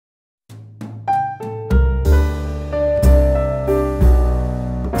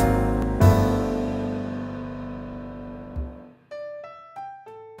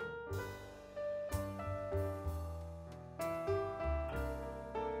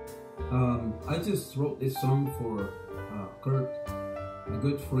I just wrote this song for Kurt. A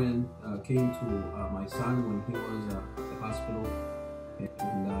good friend came to my son when he was at the hospital,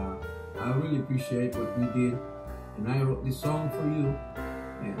 and I really appreciate what you did. And I wrote this song for you,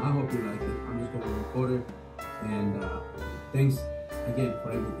 and I hope you like it. I'm just going to record it, and thanks again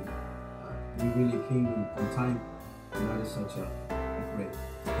for everything. You really came in time, and that is such a great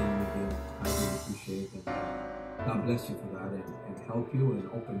thing you did. I really appreciate it. God bless you for that, and help you and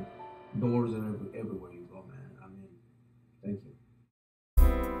open doors and everywhere you go, man. I mean, thank you.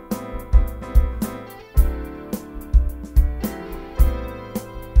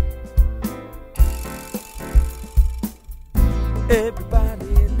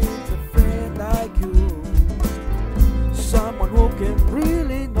 Everybody needs a friend like you, someone who can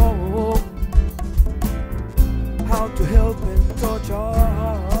really know how to help and touch our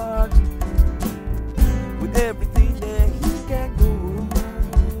hearts with everything that he can do.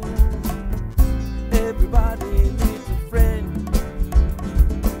 Everybody needs a friend,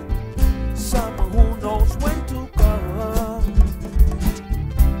 someone who knows when to come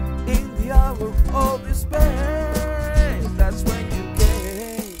in the hour of despair. That's when you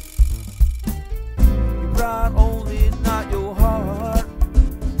came. You brought only not your heart,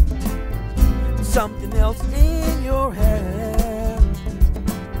 something else in your head.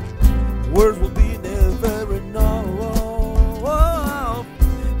 Words will be never enough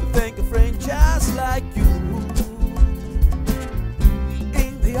to thank a friend just like you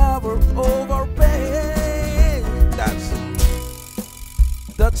in the hour of our pain.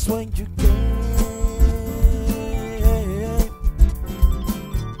 That's when you came.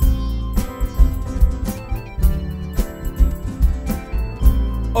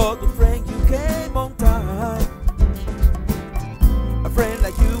 Oh, the friend you came on time. A friend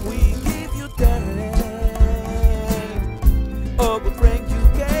like you, we give you thanks. Oh, the friend you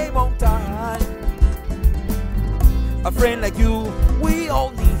came on time. A friend like you, we all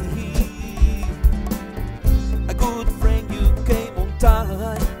need. A good friend you came on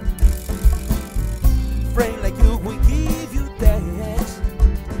time. Friend like you, we give you thanks.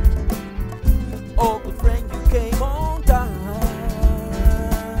 Oh, good friend you came on time.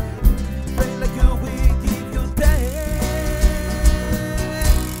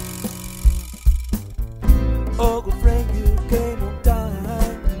 Oh, good